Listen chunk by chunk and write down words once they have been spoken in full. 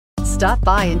Stop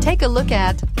by and take a look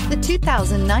at the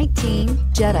 2019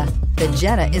 Jetta. The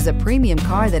Jetta is a premium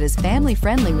car that is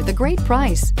family-friendly with a great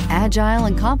price, agile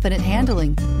and confident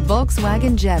handling.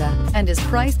 Volkswagen Jetta, and is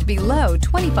priced below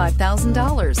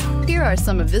 $25,000. Here are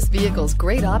some of this vehicle's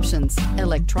great options: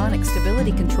 electronic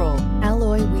stability control,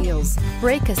 alloy wheels,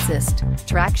 brake assist,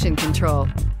 traction control,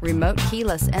 remote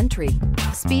keyless entry,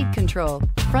 speed control,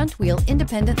 front wheel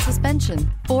independent suspension,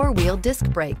 four-wheel disc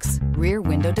brakes, rear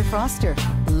window defroster,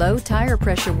 low tire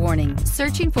pressure warning.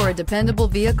 Searching for a dependable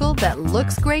vehicle that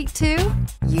looks great too?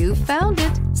 You found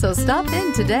it, so stop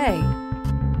in today.